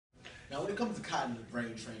Now, when it comes to cognitive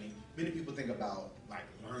brain training, many people think about like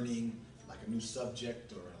learning like a new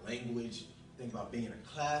subject or a language, think about being in a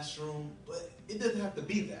classroom, but it doesn't have to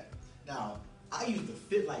be that. Now, I use the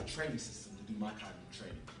FITLIGHT training system to do my cognitive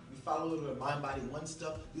training. We follow a little bit of Mind, Body, One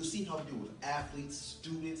stuff. You'll see how we do it with athletes,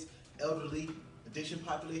 students, elderly, addiction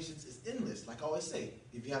populations. It's endless. Like I always say,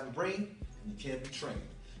 if you have a brain, you can be trained.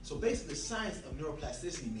 So basically, the science of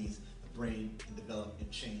neuroplasticity means the brain can develop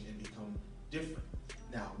and change and become different.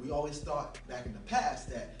 Now, we always thought back in the past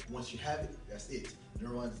that once you have it, that's it.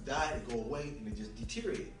 Neurons die, they go away, and they just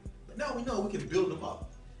deteriorate. But now we know we can build them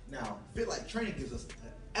up. Now, FITLIGHT training gives us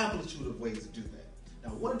an amplitude of ways to do that.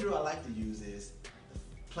 Now, one drill I like to use is the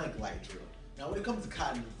plank light drill. Now, when it comes to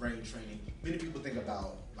cognitive brain training, many people think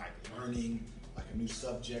about like learning like a new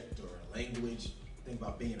subject or a language, think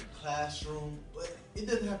about being in a classroom, but it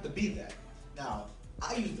doesn't have to be that. Now,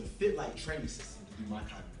 I use the FITLIGHT training system to do my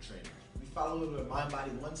cognitive training. We follow a little bit of Mind,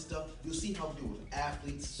 Body, One stuff. You'll see how we do it with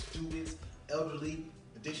athletes, students, elderly,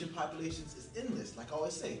 addiction populations. It's endless. Like I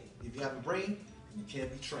always say, if you have a brain, you can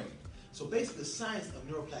be trained. So basically, the science of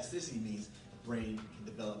neuroplasticity means the brain can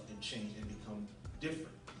develop and change and become different.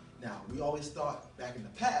 Now, we always thought back in the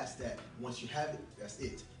past that once you have it, that's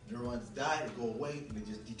it. Neurons die, they go away, and they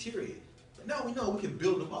just deteriorate. But now we know we can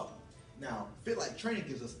build them up. Now, FITLIGHT training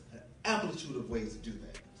gives us an amplitude of ways to do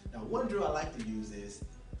that. Now, one drill I like to use is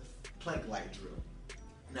the plank light drill.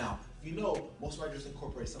 Now, you know, most of our drills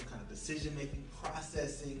incorporate some kind of decision-making,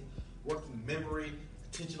 processing, working memory,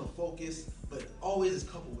 attentional focus, but always is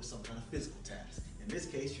coupled with some kind of physical task. In this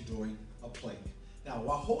case, you're doing a plank. Now,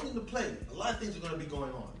 while holding the plank, a lot of things are going to be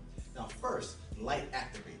going on. Now, first, the light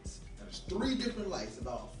activates. Now, there's 3 different lights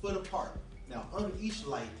about a foot apart. Now, under each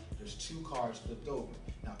light, there's 2 cards flipped over.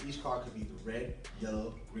 Now, each card could be either red,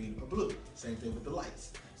 yellow, green, or blue. Same thing with the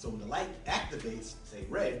lights. So when the light activates, say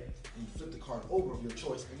red, and you flip the card over of your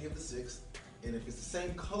choice, any of the 6, and if it's the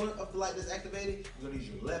same color of the light that's activated, you're going to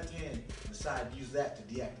use your left hand and decide to use that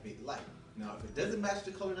to deactivate the light. Now, if it doesn't match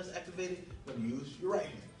the color that's activated, you're going to use your right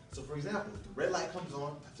hand. So for example, if the red light comes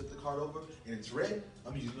on, I flip the card over, and it's red,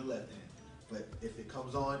 I'm using the left hand. But if it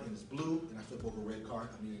comes on and it's blue, and I flip over a red card,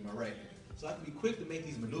 I'm using my right hand. So I can be quick to make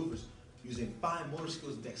these maneuvers using fine motor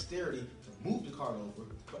skills and dexterity to move the card over,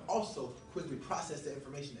 but also quickly process the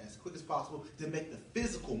information as quick as possible to make the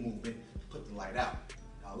physical movement to put the light out.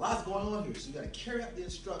 Now, a lot's going on here, so you got to carry out the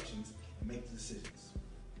instructions and make the decisions.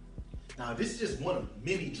 Now, this is just one of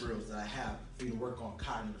many drills that I have for you to work on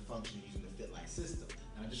cognitive function using the FITLIGHT system.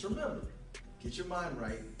 Now, just remember, get your mind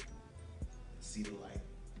right and see the light.